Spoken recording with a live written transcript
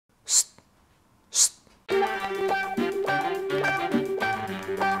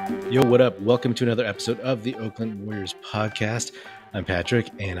Yo, what up? Welcome to another episode of the Oakland Warriors podcast. I'm Patrick,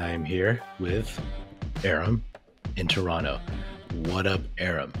 and I am here with Aram in Toronto. What up,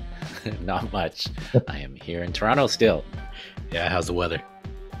 Aram? Not much. I am here in Toronto still. Yeah, how's the weather?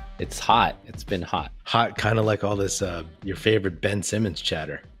 It's hot. It's been hot. Hot, kind of like all this, your favorite Ben Simmons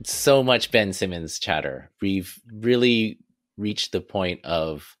chatter. So much Ben Simmons chatter. We've really reached the point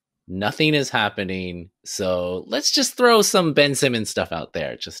of nothing is happening. So let's just throw some Ben Simmons stuff out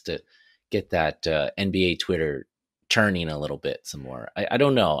there just to get that NBA Twitter churning a little bit some more. I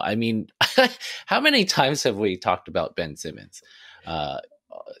don't know. I mean, how many times have we talked about Ben Simmons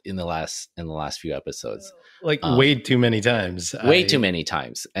in the last few episodes? Like way too many times. Too many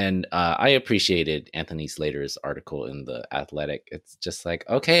times. And I appreciated Anthony Slater's article in The Athletic. It's just like,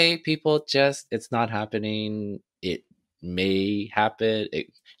 okay, people, it's not happening. It may happen.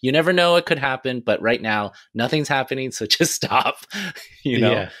 You never know, it could happen. But right now, nothing's happening. So just stop,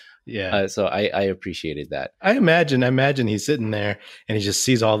 Yeah. So I appreciated that. I imagine he's sitting there and he just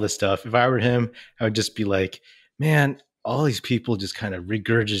sees all this stuff. If I were him, I would just be like, man, all these people just kind of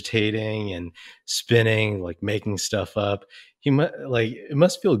regurgitating and spinning, like making stuff up. It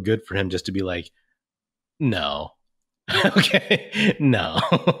must feel good for him just to be like, no. Okay. No.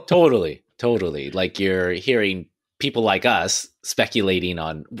 Totally. Like you're hearing people like us speculating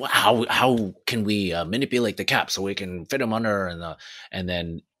on how can we manipulate the cap so we can fit them under, and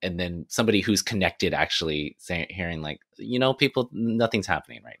then somebody who's connected actually hearing like, people, nothing's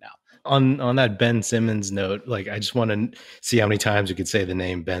happening right now. On that Ben Simmons note, like I just want to see how many times you could say the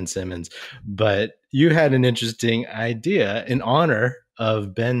name Ben Simmons, but you had an interesting idea in honor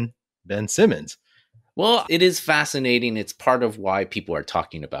of Ben Simmons. Well, it is fascinating. It's part of why people are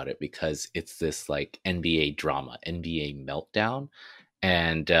talking about it, because it's this like NBA drama, NBA meltdown.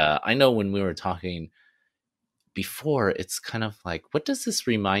 And I know when we were talking before, it's kind of like, what does this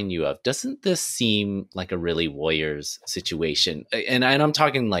remind you of? Doesn't this seem like a really Warriors situation? And I'm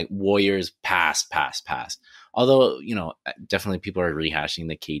talking like Warriors past. Although, definitely people are rehashing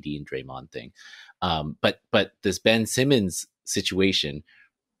the KD and Draymond thing. But this Ben Simmons situation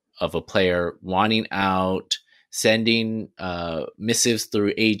of a player wanting out, sending missives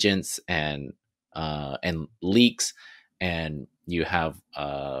through agents and leaks, and you have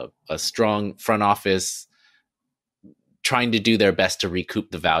a strong front office trying to do their best to recoup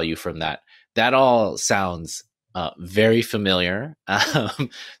the value from that. That all sounds very familiar.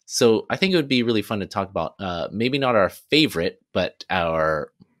 So I think it would be really fun to talk about maybe not our favorite, but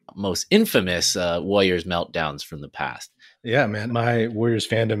our most infamous Warriors meltdowns from the past. Yeah, man, my Warriors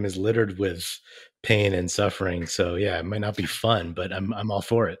fandom is littered with pain and suffering. So yeah, it might not be fun, but I'm all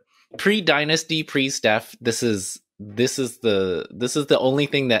for it. Pre-dynasty, pre-Steph, this is the only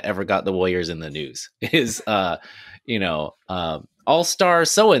thing that ever got the Warriors in the news is all-star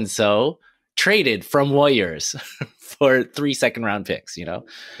so-and-so traded from Warriors for 3 second-round picks.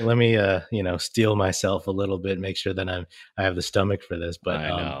 Let me steel myself a little bit, make sure that I have the stomach for this. But I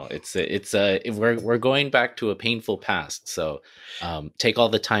know we're going back to a painful past. So take all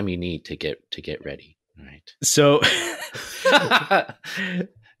the time you need to get ready. All right. So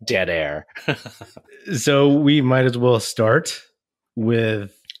dead air. So we might as well start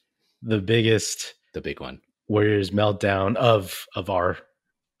with the big one, Warriors meltdown of our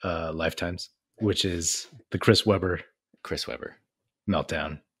lifetimes, which is the Chris Webber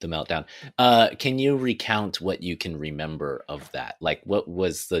meltdown. The meltdown. Can you recount what you can remember of that? Like, what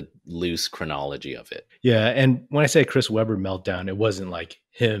was the loose chronology of it? Yeah, and when I say Chris Webber meltdown, it wasn't like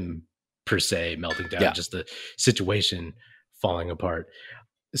him per se melting down, just the situation falling apart.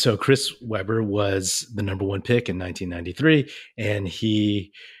 So Chris Webber was the number one pick in 1993, and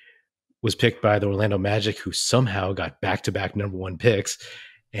he was picked by the Orlando Magic, who somehow got back-to-back number one picks.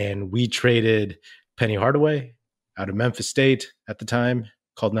 And we traded Penny Hardaway out of Memphis State at the time,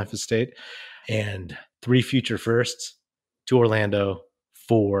 called Memphis State, and 3 future firsts to Orlando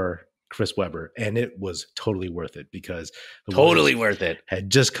for Chris Webber. And it was totally worth it, because the Warriors had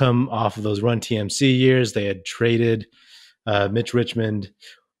just come off of those Run TMC years. They had traded Mitch Richmond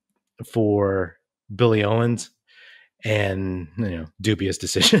for Billy Owens, and dubious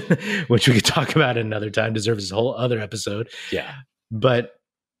decision, which we could talk about another time, deserves this whole other episode. Yeah. But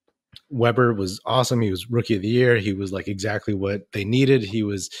Webber was awesome. He was rookie of the year. He was like exactly what they needed. He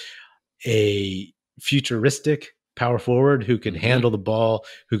was a futuristic power forward who could handle the ball,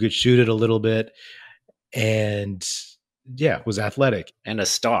 who could shoot it a little bit, and was athletic. And a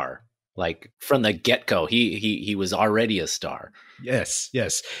star. Like from the get-go, he was already a star. Yes.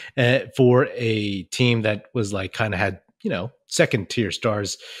 For a team that was like kind of had, second tier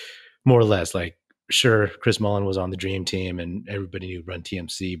stars, more or less, like sure, Chris Mullin was on the dream team and everybody knew run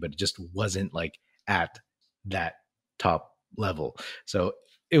TMC, but it just wasn't like at that top level. So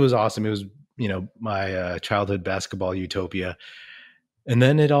it was awesome. It was, my childhood basketball utopia. And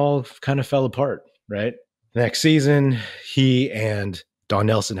then it all kind of fell apart, right? Next season, he and Don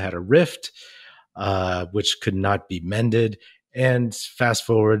Nelson had a rift, which could not be mended. And fast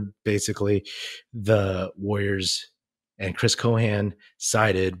forward, basically, the Warriors and Chris Cohan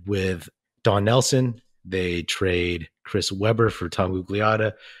sided with Don Nelson. They trade Chris Webber for Tom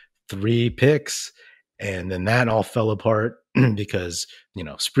Gugliotta, 3 picks. And then that all fell apart because,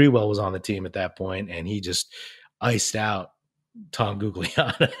 Sprewell was on the team at that point and he just iced out Tom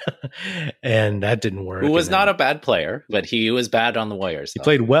Gugliotta. And that didn't work. Who was not a bad player, but he was bad on the Warriors. He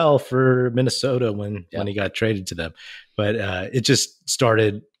played well for Minnesota when he got traded to them. But it just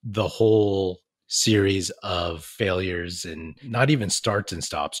started the whole series of failures and not even starts and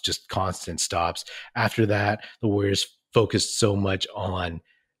stops, just constant stops. After that, the Warriors focused so much on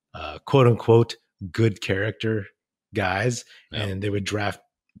quote unquote good character guys, and they would draft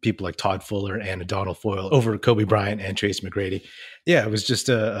people like Todd Fuller and Donald Foyle over Kobe Bryant and Trace McGrady. Yeah, it was just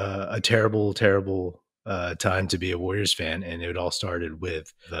a terrible, terrible time to be a Warriors fan. And it all started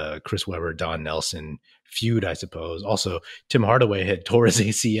with the Chris Webber, Don Nelson feud, I suppose. Also, Tim Hardaway had tore his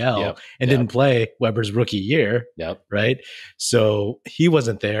ACL and didn't play Webber's rookie year. Right. So he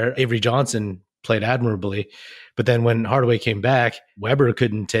wasn't there. Avery Johnson played admirably. But then when Hardaway came back, Webber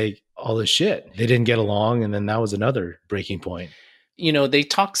couldn't take all this shit. They didn't get along. And then that was another breaking point. They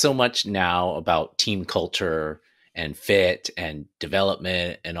talk so much now about team culture and fit and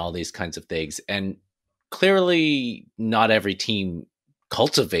development and all these kinds of things. And clearly not every team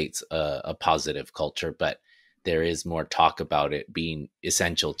cultivates a positive culture, but there is more talk about it being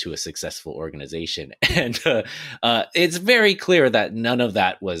essential to a successful organization. And it's very clear that none of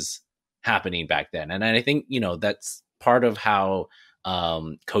that was happening back then. And I think, that's part of how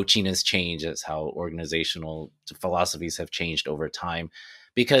coaching has changed. It's how organizational philosophies have changed over time,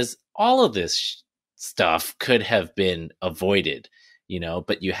 because all of this stuff could have been avoided,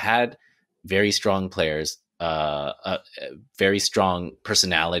 but you had very strong players, very strong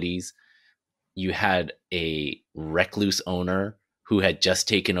personalities. You had a recluse owner who had just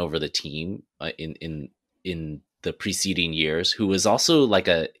taken over the team in the preceding years, who was also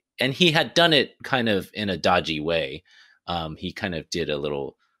and he had done it kind of in a dodgy way. He kind of did a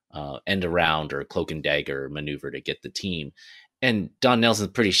little end around or cloak and dagger maneuver to get the team. And Don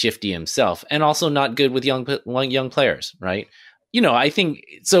Nelson's pretty shifty himself, and also not good with young players, right? I think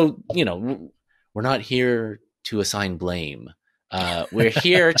so. We're not here to assign blame. We're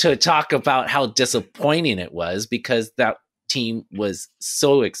here to talk about how disappointing it was, because that team was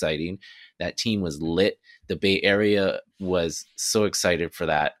so exciting. That team was lit. The Bay Area was so excited for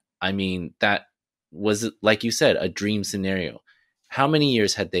that. I mean, that was, like you said, a dream scenario. How many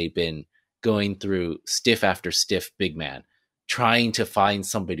years had they been going through stiff after stiff big man, trying to find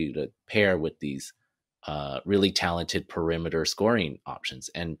somebody to pair with these really talented perimeter scoring options?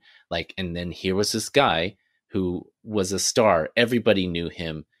 And then here was this guy who was a star. Everybody knew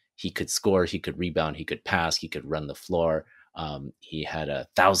him. He could score, he could rebound, he could pass, he could run the floor. He had a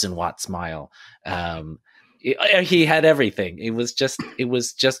 1,000-watt smile. He had everything. It was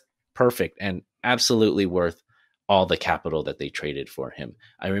just perfect and absolutely worth all the capital that they traded for him.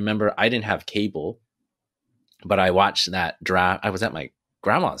 I remember I didn't have cable, but I watched that draft. I was at my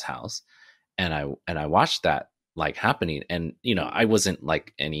grandma's house, and I watched that happening. And I wasn't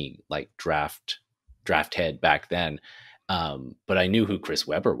any draft head back then, but I knew who Chris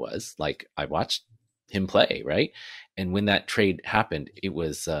Webber was. I watched him play, right? And when that trade happened, it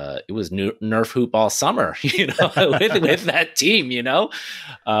was Nerf hoop all summer, with that team,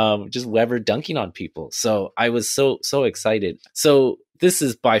 just Webber dunking on people. So I was so excited. So this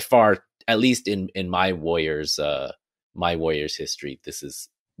is by far, at least in my Warriors history, this is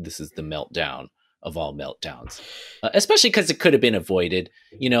the meltdown of all meltdowns, especially because it could have been avoided,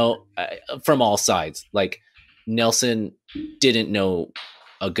 from all sides. Nelson didn't know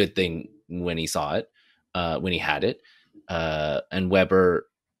a good thing when he saw it, when he had it, and Webber,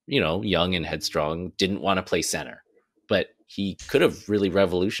 young and headstrong, didn't want to play center, but he could have really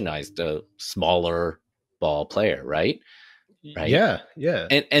revolutionized a smaller ball player, right? Yeah.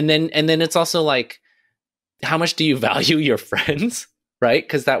 And then it's also how much do you value your friends, right?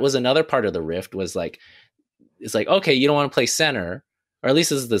 Because that was another part of the rift. Was it's okay, you don't want to play center, or at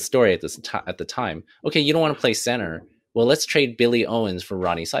least this is the story at the time. Okay, you don't want to play center. Well, let's trade Billy Owens for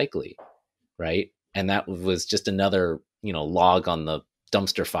Ronnie Cycli, right? And that was just another, log on the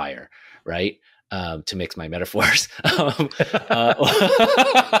dumpster fire, right? to mix my metaphors.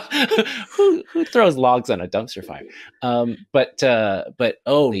 Who throws logs on a dumpster fire? But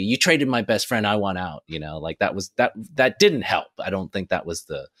oh, you traded my best friend. I want out. Like that didn't help. I don't think that was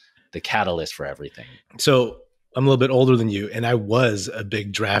the catalyst for everything. So I'm a little bit older than you, and I was a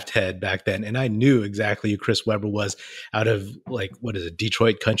big draft head back then, and I knew exactly who Chris Webber was out of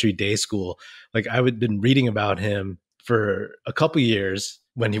Detroit Country Day School. Like I had been reading about him for a couple years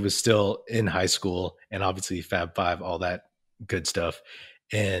when he was still in high school, and obviously Fab Five, all that good stuff.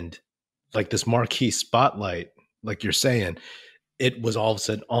 And like this marquee spotlight, like you're saying, it was all of a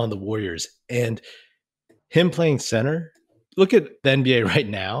sudden on the Warriors, and him playing center. Look at the NBA right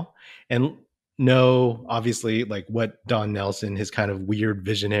now, and know obviously like what Don Nelson, his kind of weird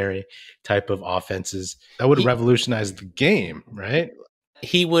visionary type of offenses that would have revolutionized the game, right?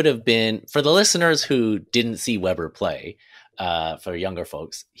 He would have been, for the listeners who didn't see Webber play, for younger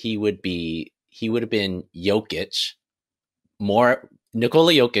folks, he would have been Jokic,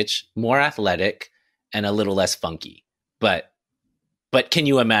 Nikola Jokic, more athletic and a little less funky. But can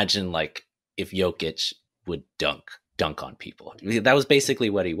you imagine like if Jokic would dunk on people? That was basically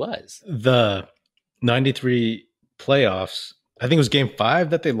what he was. The 93 playoffs, I think it was game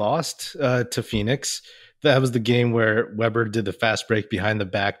 5 that they lost to Phoenix. That was the game where Webber did the fast break behind the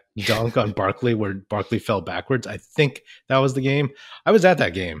back dunk on Barkley, where Barkley fell backwards. I think that was the game. I was at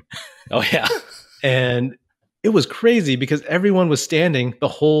that game. Oh, yeah. And it was crazy because everyone was standing the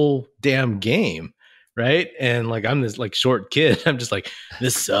whole damn game. Right. And like, I'm this like short kid. I'm just like,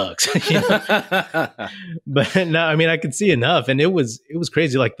 this sucks. But no, I mean, I could see enough. And it was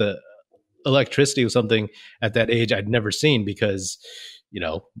crazy. Like the electricity was something at that age I'd never seen because,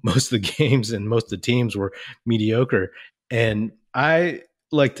 most of the games and most of the teams were mediocre. And I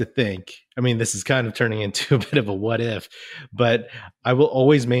like to think, I mean, this is kind of turning into a bit of a what if, but I will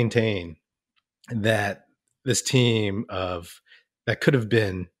always maintain that this team that could have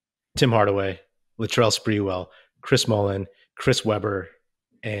been Tim Hardaway, Latrell Sprewell, Chris Mullin, Chris Webber,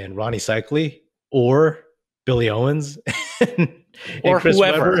 and Ronnie Cycli, or Billy Owens, or Chris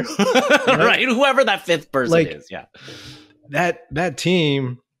whoever, Webber, right? Whoever that fifth person is, yeah. That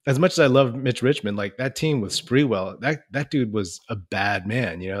team, as much as I love Mitch Richmond, like that team with Sprewell, that dude was a bad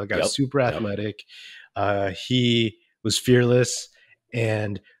man. The guy was super athletic. He was fearless,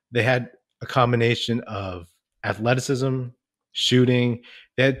 and they had a combination of athleticism, shooting.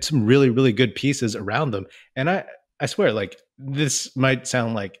 They had some really, really good pieces around them. And I swear, like, this might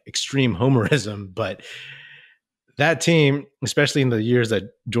sound like extreme homerism, but that team, especially in the years that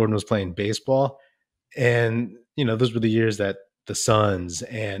Jordan was playing baseball, and, those were the years that the Suns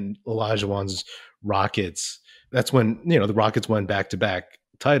and Olajuwon's Rockets, that's when, the Rockets won back-to-back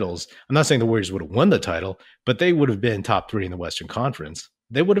titles. I'm not saying the Warriors would have won the title, but they would have been top 3 in the Western Conference.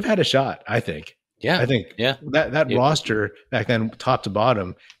 They would have had a shot, I think. Yeah, I think that roster back then, top to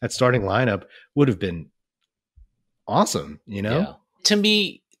bottom, that starting lineup would have been awesome. Yeah. To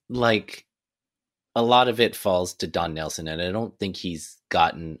me, like a lot of it falls to Don Nelson, and I don't think he's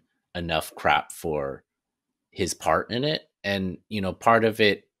gotten enough crap for his part in it. And part of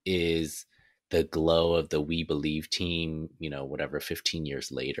it is the glow of the We Believe team. 15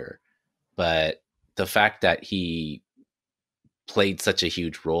 years later, but the fact that he played such a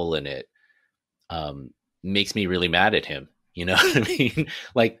huge role in it makes me really mad at him. You know what I mean?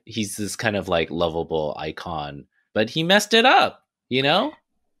 Like he's this kind of like lovable icon, but he messed it up,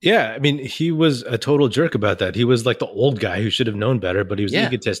 Yeah. I mean, he was a total jerk about that. He was like the old guy who should have known better, but he was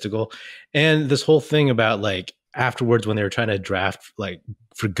egotistical. And this whole thing about like afterwards when they were trying to draft like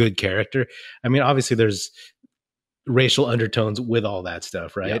for good character. I mean, obviously there's racial undertones with all that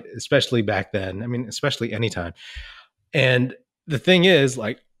stuff, right? Yeah. Especially back then. I mean, especially anytime. And the thing is,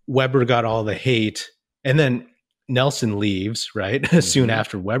 like, Webber got all the hate, and then Nelson leaves, right? Mm-hmm. Soon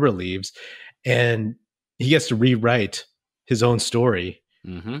after Webber leaves, and he gets to rewrite his own story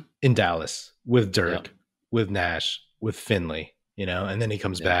in Dallas with Dirk, with Nash, with Finley, and then he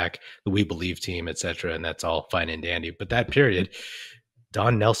comes back, the We Believe team, etc., and that's all fine and dandy. But that period,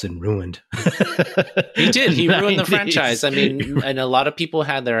 Don Nelson ruined. He did. He ruined the franchise. I mean, and a lot of people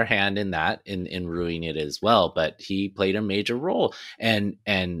had their hand in that, in ruining it as well. But he played a major role, and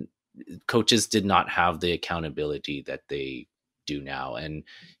coaches did not have the accountability that they do now. And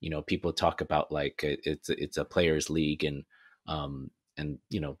people talk about like it's a players' league, and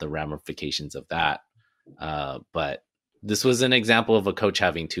the ramifications of that. But this was an example of a coach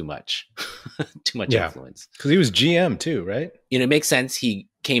having too much influence. Because he was GM too, right? It makes sense. He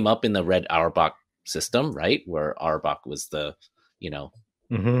came up in the Red Auerbach system, right? Where Auerbach was the,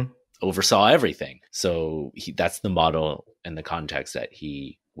 oversaw everything. So that's the model and the context that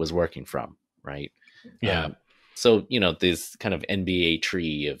he was working from. right? Yeah. So, this kind of NBA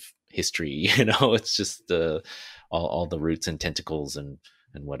tree of history, it's just all the roots and tentacles and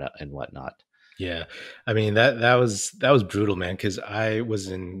whatnot. Yeah. I mean, that was brutal, man. Cause I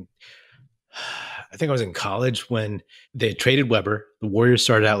think I was in college when they traded Weber. The Warriors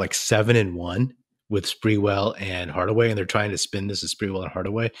started out like 7-1 with Sprewell and Hardaway, and they're trying to spin this as Sprewell and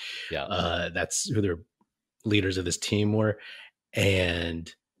Hardaway. Yeah. That's who their leaders of this team were.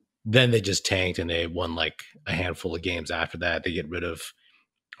 And then they just tanked and they won like a handful of games after that. They get rid of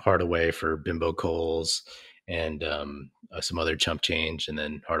Hardaway for Bimbo Coles and some other chump change. And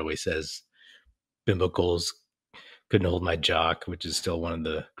then Hardaway says, Bimbo Coles couldn't hold my jock, which is still one of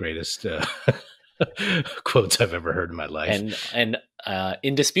the greatest quotes I've ever heard in my life. And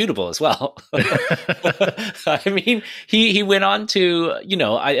indisputable as well. I mean, he went on to,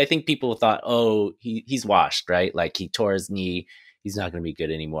 I think people thought, oh, he's washed, right? Like he tore his knee. He's not going to be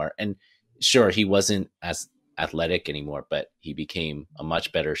good anymore. And sure, he wasn't as athletic anymore, but he became a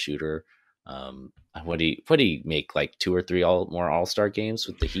much better shooter. What did he make, like 2 or 3 more All-Star games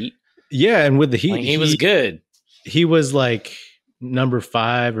with the Heat? Yeah, and with the Heat, he was good. He was like number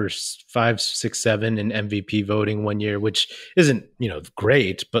 5 or 5, 6, 7 in MVP voting one year, which isn't,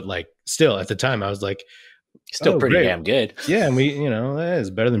 great, but like still at the time I was like, still pretty great. Damn good. Yeah. And we, that is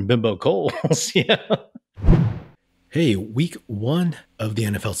better than Bimbo Coles. Yeah. Hey, week 1 of the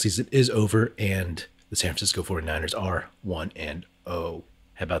NFL season is over and the San Francisco 49ers are 1-0.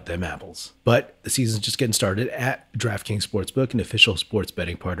 How about them apples? But the season's just getting started at DraftKings Sportsbook, an official sports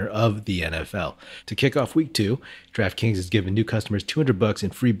betting partner of the NFL. To kick off week 2, DraftKings is giving new customers $200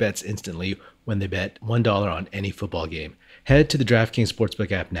 in free bets instantly when they bet $1 on any football game. Head to the DraftKings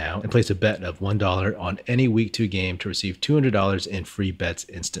Sportsbook app now and place a bet of $1 on any week 2 game to receive $200 in free bets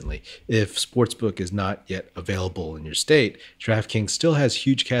instantly. If Sportsbook is not yet available in your state, DraftKings still has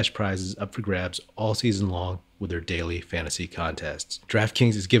huge cash prizes up for grabs all season long with their daily fantasy contests.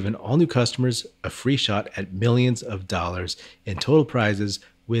 DraftKings is giving all new customers a free shot at millions of dollars in total prizes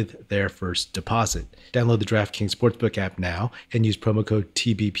with their first deposit. Download the DraftKings Sportsbook app now and use promo code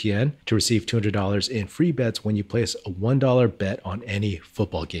TBPN to receive $200 in free bets when you place a $1 bet on any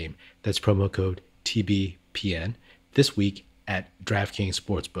football game. That's promo code TBPN this week at DraftKings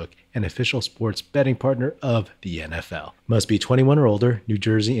Sportsbook, an official sports betting partner of the NFL. Must be 21 or older, New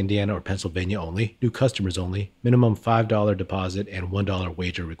Jersey, Indiana, or Pennsylvania only, new customers only, minimum $5 deposit and $1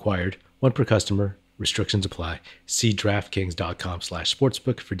 wager required, 1 per customer. Restrictions apply. See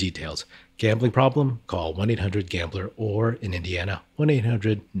DraftKings.com/sportsbook for details. Gambling problem? Call 1-800-GAMBLER or in Indiana,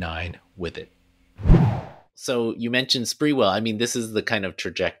 1-800-9-WITH-IT. So you mentioned Sprewell. I mean, this is the kind of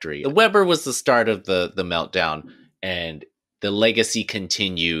trajectory. The Weber was the start of the meltdown, and the legacy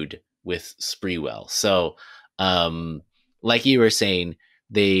continued with Sprewell. So, like you were saying,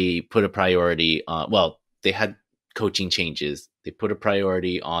 they put a priority on, they had coaching changes. They put a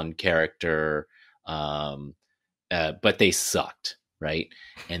priority on character, but they sucked, right?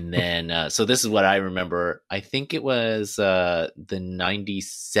 And then, so this is what I remember. I think it was the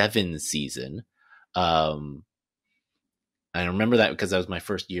 97 season. I remember that because that was my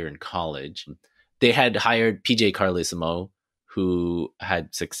first year in college. They had hired PJ Carlesimo, who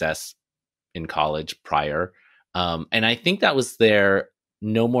had success in college prior. And I think that was their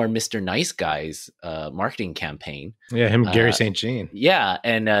No More Mr. Nice Guys marketing campaign. Yeah, him, Gary St. Jean. Yeah,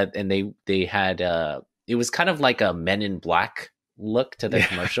 and they had it was kind of like a Men in Black look to the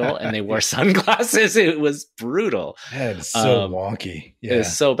commercial, and they wore sunglasses. It was brutal. Yeah, it's so wonky. Yeah, it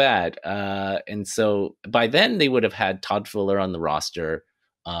was so bad. And so by then they would have had Todd Fuller on the roster.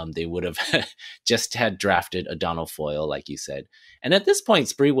 They would have just had drafted O'Donnell Foyle, like you said. And at this point,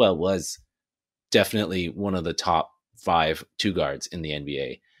 Sprewell was definitely one of the top 5 two guards in the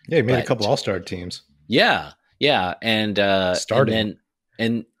NBA. Yeah, he made a couple All-Star teams. Yeah. And starting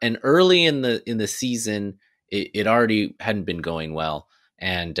and early in the season, it already hadn't been going well.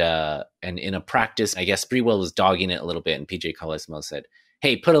 And in a practice, I guess Sprewell was dogging it a little bit, and PJ Carlesimo said,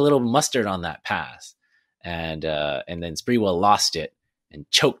 "Hey, put a little mustard on that pass." And then Sprewell lost it and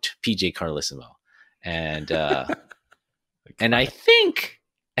choked PJ Carlesimo. And and I think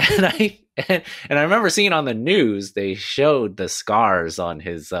and I remember seeing on the news, they showed the scars on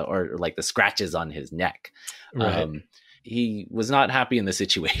his or like the scratches on his neck. Right. He was not happy in the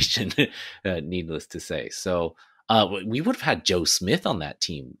situation, needless to say. So we would have had Joe Smith on that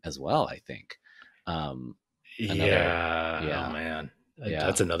team as well, I think. Oh man. Yeah.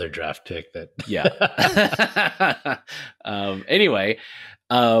 That's another draft pick that. Anyway,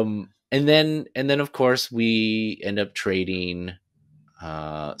 and then of course we end up trading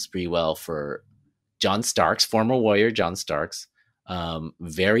Sprewell for John Starks, former Warrior John Starks.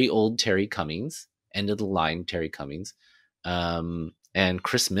 very old Terry Cummings, end of the line Terry Cummings, and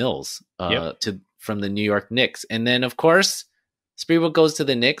Chris Mills from the New York Knicks. And then, of course, Sprewell goes to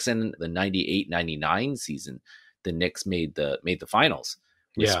the Knicks, and the 98-99 season, the Knicks made the finals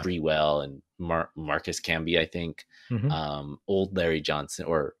with Sprewell and Marcus Camby, I think, old Larry Johnson,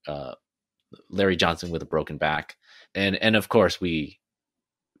 or Larry Johnson with a broken back. And of course, we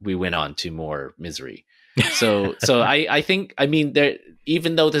went on to more misery. So I think, I mean, there,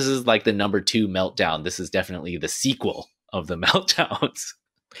 even though this is like the number 2 meltdown, this is definitely the sequel of the meltdowns.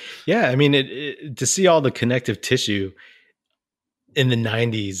 Yeah, I mean, to see all the connective tissue in the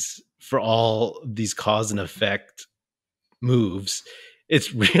 90s for all these cause and effect moves,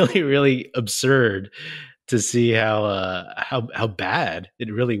 it's really, really absurd to see how bad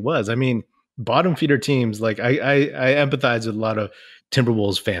it really was. I mean, bottom feeder teams, like I empathize with a lot of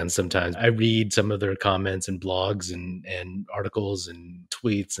Timberwolves fans sometimes. I read some of their comments and blogs and articles and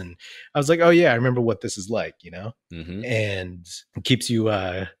tweets, and I was like, oh yeah, I remember what this is like, you know? And it keeps you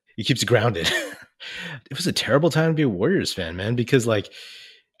grounded. It was a terrible time to be a Warriors fan, man, because like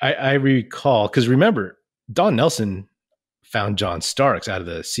I recall, because remember, Don Nelson found John Starks out of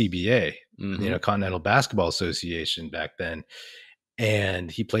the CBA, you know, Continental Basketball Association back then. And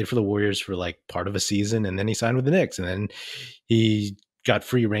he played for the Warriors for like part of a season, and then he signed with the Knicks, and then he got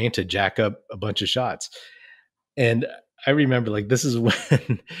free reign to jack up a bunch of shots. And I remember, like, this is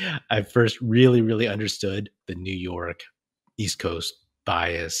when I first really, really understood the New York East Coast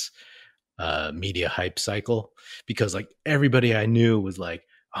bias, media hype cycle, because like everybody I knew was like,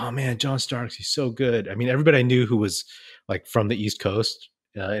 oh man, John Starks, he's so good. I mean, everybody I knew who was like from the East Coast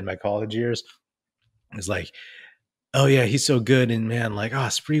in my college years was like, oh yeah, he's so good. And man, like,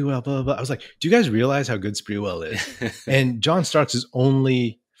 Sprewell, blah, blah, blah. I was like, do you guys realize how good Sprewell is? And John Starks is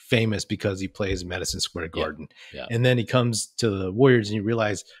only famous because he plays Madison Square Garden. Yeah. And then he comes to the Warriors and you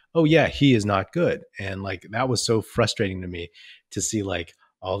realize, oh yeah, he is not good. And like, that was so frustrating to me to see like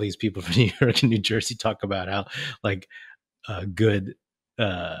all these people from New York and New Jersey talk about how like good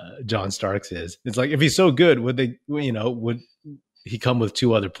John Starks is. It's like, if he's so good, would he come with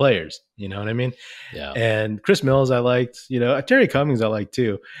 2 other players? You know what I mean? Yeah. And Chris Mills, I liked, you know, Terry Cummings, I liked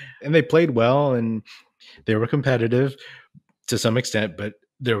too. And they played well and they were competitive to some extent, but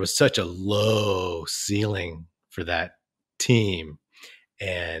there was such a low ceiling for that team.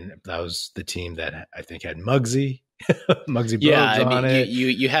 And that was the team that I think had Muggsy Bogues on it.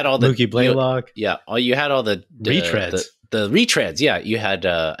 You had all the Mookie Blaylock. You had all the retreads. The retreads. Yeah. You had,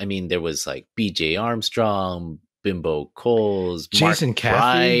 there was like BJ Armstrong, Bimbo Coles, Jason Mark Caffey.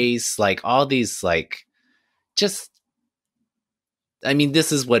 Price, like all these, like, just, I mean,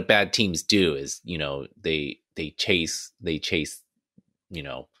 this is what bad teams do is, you know, they chase, you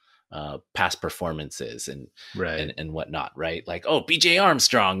know, past performances and whatnot, right? Like, oh, BJ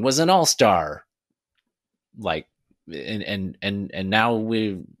Armstrong was an all-star, like, and now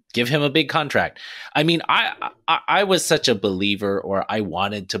we give him a big contract. I mean, I was such a believer, or I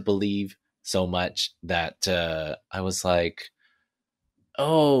wanted to believe so much that I was like,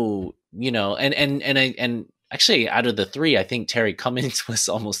 oh, you know, and actually out of the 3, I think Terry Cummings was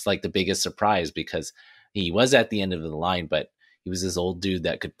almost like the biggest surprise, because he was at the end of the line, but he was this old dude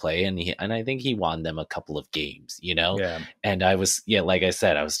that could play, and I think he won them a couple of games, you know? Yeah. And I was, like I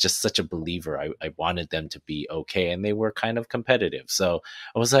said, I was just such a believer. I wanted them to be okay, and they were kind of competitive. So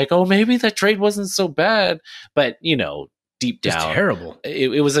I was like, oh, maybe the trade wasn't so bad, but you know, deep down, it's terrible.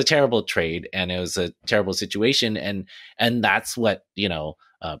 It was a terrible trade, and it was a terrible situation, and that's what, you know,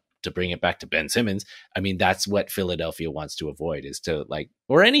 to bring it back to Ben Simmons. I mean, that's what Philadelphia wants to avoid, is to, like,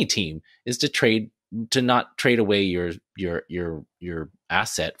 or any team, is to not trade away your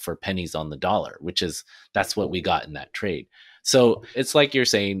asset for pennies on the dollar, that's what we got in that trade. So it's like you're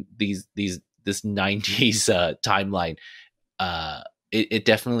saying, this 90s timeline, it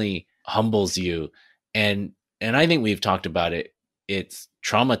definitely humbles you, and I think we've talked about it. It's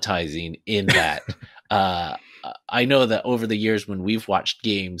traumatizing in that I know that over the years when we've watched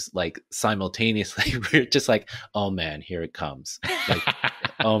games like simultaneously, we're just like, oh man, here it comes. Like,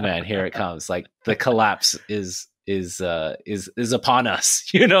 oh man, here it comes. Like the collapse is upon us.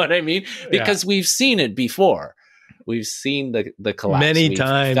 You know what I mean? Because we've seen it before. We've seen the collapse many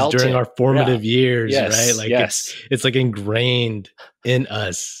times during our formative years, right? Like it's like ingrained in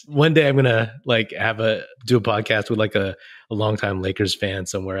us. One day I'm gonna like do a podcast with like a longtime Lakers fan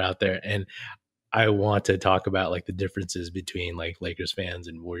somewhere out there, and I want to talk about like the differences between like Lakers fans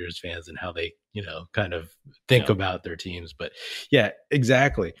and Warriors fans and how they, you know, kind of think about their teams. But yeah,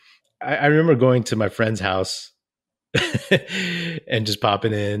 exactly. I remember going to my friend's house and just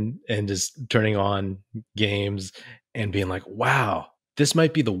popping in and just turning on games and being like, wow, this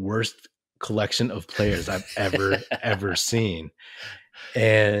might be the worst collection of players I've ever seen.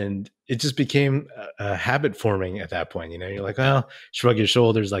 And it just became a habit forming at that point. You're like, oh, shrug your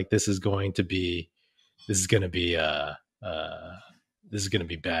shoulders. Like, this is going to be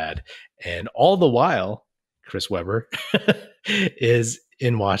bad. And all the while, Chris Webber is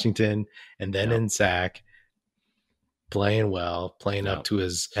in Washington and then in SAC, playing well, playing up to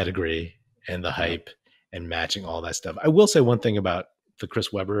his pedigree and the hype and matching all that stuff. I will say one thing about the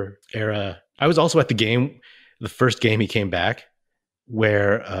Chris Webber era. I was also at the first game he came back,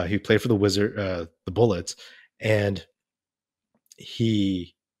 where he played for the Bullets, and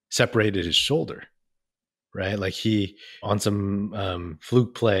he separated his shoulder, right? Like he, on some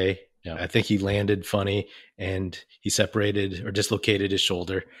fluke play, I think he landed funny and he separated or dislocated his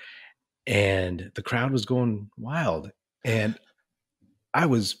shoulder, and the crowd was going wild. And I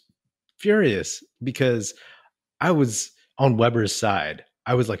was furious because I was on Weber's side.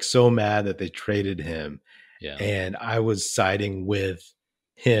 I was like so mad that they traded him. Yeah. And I was siding with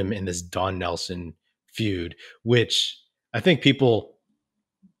him in this Don Nelson feud, which I think people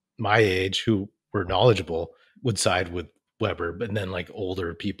my age who were knowledgeable would side with Weber, but then like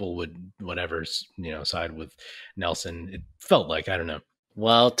older people would side with Nelson. It felt like, I don't know.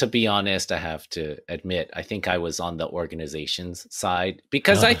 Well, to be honest, I have to admit, I think I was on the organization's side,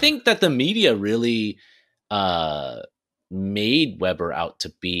 because I think that the media really made Weber out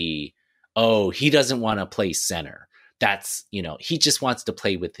to be, oh, he doesn't want to play center. That's, he just wants to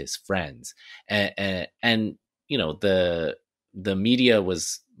play with his friends. And the media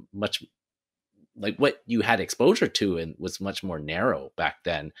was much like what you had exposure to and was much more narrow back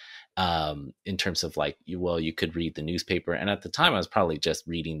then, in terms of like, you could read the newspaper. And at the time I was probably just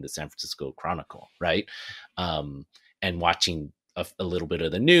reading the San Francisco Chronicle. Right. And watching a little bit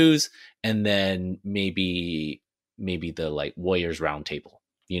of the news, and then maybe the like Warriors Roundtable,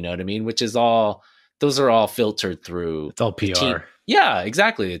 you know what I mean? Which is those are all filtered through. It's all PR. Yeah,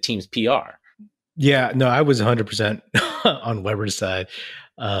 exactly. The team's PR. Yeah, no, I was 100% on Weber's side.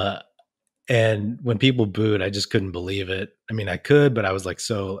 And when people booed, I just couldn't believe it. I mean, I could, but I was like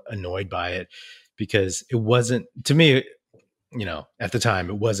so annoyed by it, because it wasn't, to me, at the time,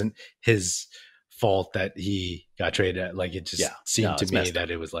 it wasn't his fault that he got traded. Like, it just seemed to me that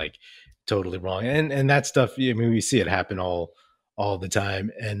it was like totally wrong. And that stuff, I mean, we see it happen all the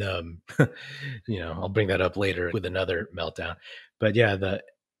time. And, I'll bring that up later with another meltdown. But yeah, the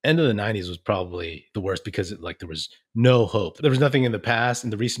end of the 90s was probably the worst, because there was no hope. There was nothing in the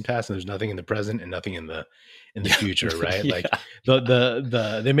recent past, and there's nothing in the present, and nothing in the future, right? Like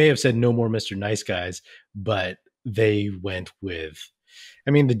they may have said no more Mr. Nice Guys, but they went with,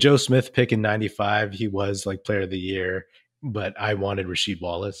 I mean, the Joe Smith pick in 95, he was like player of the year, but I wanted Rasheed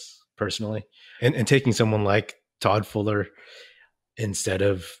Wallace personally. And taking someone like Todd Fuller instead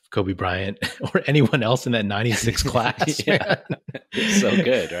of Kobe Bryant or anyone else in that 96 class. So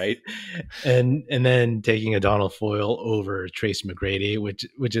good, right? And then taking a Donald Foyle over Tracy McGrady,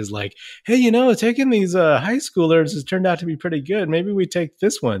 which is like, hey, taking these high schoolers has turned out to be pretty good. Maybe we take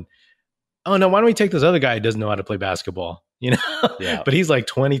this one. Oh no, why don't we take this other guy who doesn't know how to play basketball? Yeah. But he's like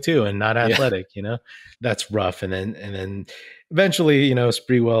 22 and not athletic, That's rough. And then eventually,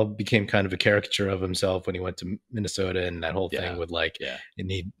 Sprewell became kind of a caricature of himself when he went to Minnesota, and that whole thing with like, I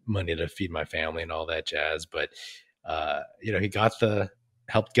need money to feed my family and all that jazz. But, he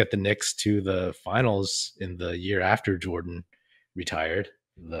helped get the Knicks to the finals in the year after Jordan retired,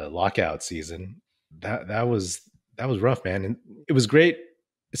 the lockout season. That was rough, man. And it was great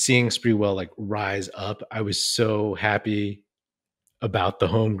seeing Sprewell like rise up. I was so happy about the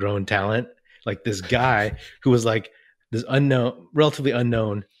homegrown talent, like this guy who was like this relatively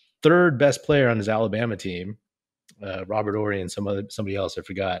unknown third best player on his Alabama team, Robert Ory and somebody else, I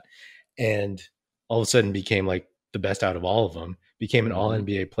forgot. And all of a sudden became like the best out of all of them, became an all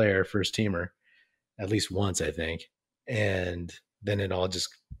NBA player, first teamer, at least once, I think. And then it all just,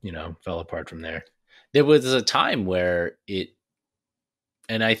 fell apart from there. There was a time where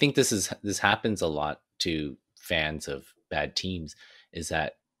and I think this happens a lot to fans of bad teams, is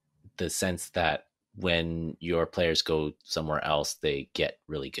that the sense that when your players go somewhere else, they get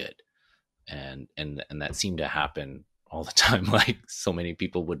really good. And that seemed to happen all the time. Like, so many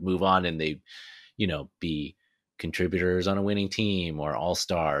people would move on and they, be contributors on a winning team or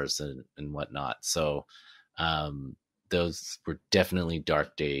all-stars and whatnot. So those were definitely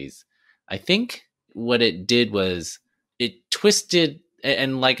dark days. I think what it did was it twisted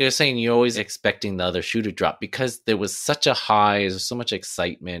And like I was saying, you're always expecting the other shoe to drop because there was such a high, there's so much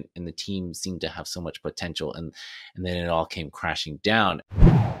excitement, and the team seemed to have so much potential, and then it all came crashing down.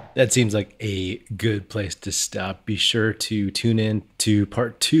 That seems like a good place to stop. Be sure to tune in to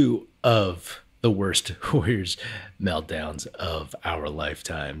part 2 of the worst Warriors meltdowns of our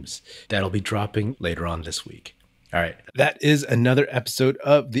lifetimes. That'll be dropping later on this week. All right. That is another episode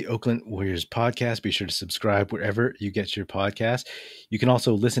of the Oakland Warriors podcast. Be sure to subscribe wherever you get your podcast. You can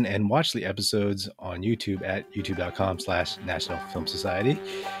also listen and watch the episodes on YouTube at youtube.com/National Film Society.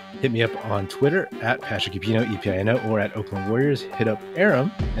 Hit me up on Twitter at Patrick Epino, EPINO, or at Oakland Warriors. Hit up Aram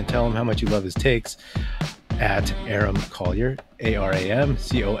and tell him how much you love his takes at Aram Collier,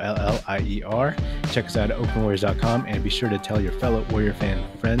 ARAMCOLLIER. Check us out at oaklandwarriors.com, and be sure to tell your fellow Warrior fan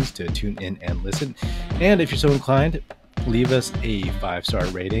friends to tune in and listen. And if you're so inclined, leave us a 5-star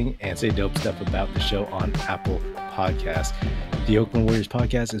rating and say dope stuff about the show on Apple Podcasts. The Oakland Warriors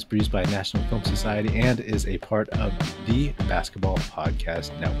podcast is produced by National Film Society and is a part of the Basketball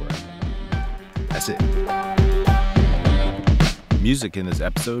Podcast Network. That's it. Music in this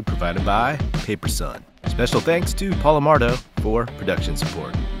episode provided by Paper Sun. Special thanks to Paul Amardo for production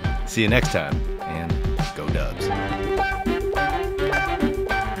support. See you next time.